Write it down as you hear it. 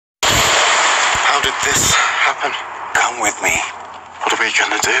did this happen? Come with me. What are we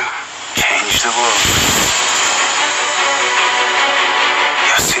gonna do? Change the world.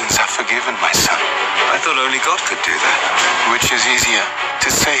 Your sins are forgiven, my son. I thought only God could do that. Which is easier, to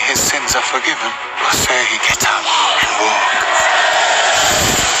say his sins are forgiven, or say get up and walk?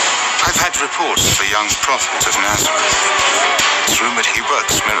 I've had reports of a young prophet of Nazareth. It's rumored he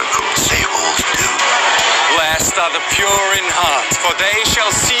works miracles. They all do. Blessed are the pure in heart, for they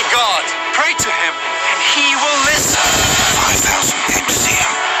shall see God. Pray to him, and he will listen. 5,000 came to see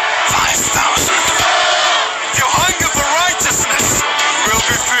him. 5,000. Your hunger for righteousness will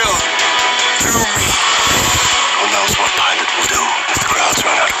be filled through me. Who knows what Pilate will do if the crowds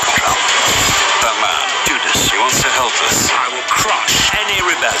run out of control? That man, Judas, he wants to help us. I will crush any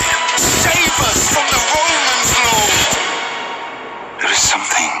rebellion. Save us from the Romans, Lord. There is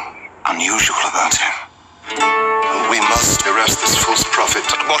something unusual about him. We must arrest this false prophet.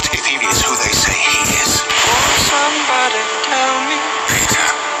 But what if he is who they say he is? Won't somebody tell me? Peter,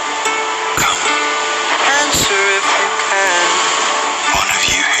 come. Answer if you can. One of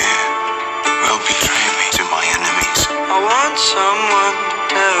you here will betray me to my enemies. I want someone to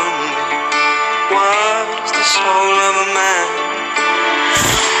tell me, what is the soul of a man?